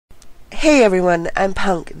Hey everyone, I'm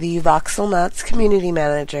Punk, the Voxelnauts community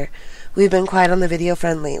manager. We've been quiet on the video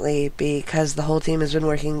front lately because the whole team has been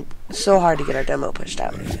working so hard to get our demo pushed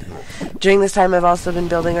out. During this time, I've also been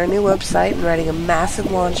building our new website and writing a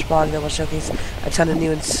massive launch blog that will showcase a ton of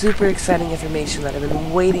new and super exciting information that I've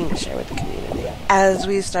been waiting to share with the community. As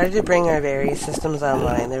we've started to bring our various systems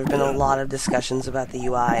online, there have been a lot of discussions about the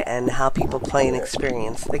UI and how people play and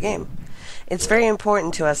experience the game. It's very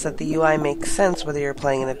important to us that the UI makes sense whether you're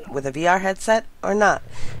playing with a VR headset or not.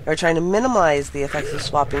 We're trying to minimize the effects of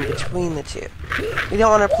swapping between the two. We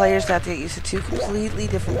don't want our players to have to get used to two completely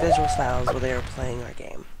different visual styles while they are playing our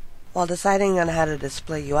game. While deciding on how to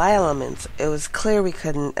display UI elements, it was clear we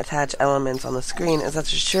couldn't attach elements on the screen as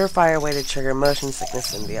that's a surefire way to trigger motion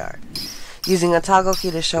sickness in VR. Using a toggle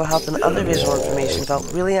key to show health and other visual information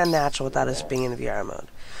felt really unnatural without us being in VR mode.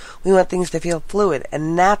 We want things to feel fluid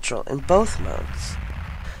and natural in both modes.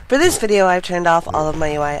 For this video, I've turned off all of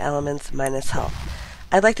my UI elements minus health.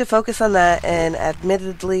 I'd like to focus on that, and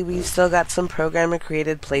admittedly, we've still got some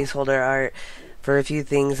programmer-created placeholder art for a few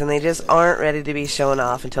things, and they just aren't ready to be shown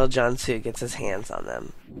off until Jansu gets his hands on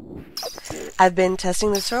them. I've been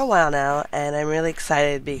testing this for a while now, and I'm really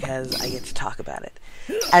excited because I get to talk about it.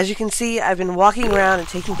 As you can see, I've been walking around and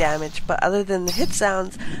taking damage, but other than the hit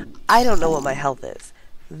sounds, I don't know what my health is.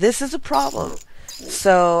 This is a problem.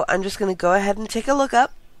 So I'm just going to go ahead and take a look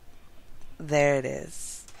up. There it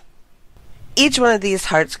is. Each one of these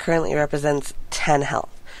hearts currently represents 10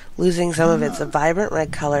 health, losing some of its vibrant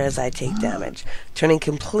red color as I take damage, turning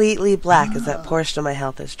completely black as that portion of my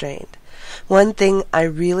health is drained. One thing I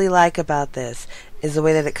really like about this is the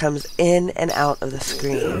way that it comes in and out of the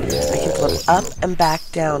screen. I can flip up and back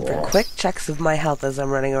down for quick checks of my health as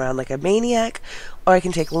I'm running around like a maniac, or I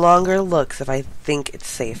can take longer looks if I think it's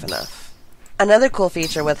safe enough. Another cool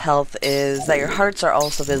feature with health is that your hearts are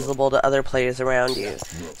also visible to other players around you.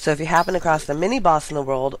 So if you happen across the mini-boss in the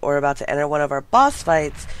world or about to enter one of our boss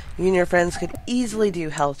fights, you and your friends could easily do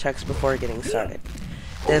health checks before getting started.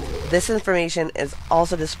 This information is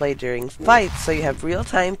also displayed during fights, so you have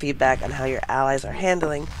real-time feedback on how your allies are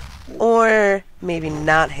handling, or maybe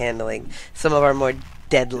not handling, some of our more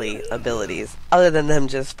deadly abilities, other than them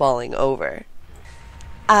just falling over.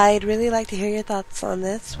 I'd really like to hear your thoughts on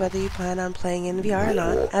this, whether you plan on playing in VR or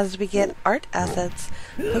not, as we get art assets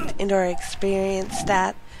hooked into our experience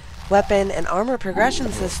stat, weapon, and armor progression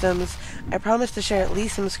systems. I promise to share at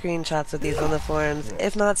least some screenshots of these on the forums,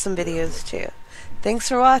 if not some videos too. Thanks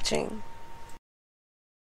for watching.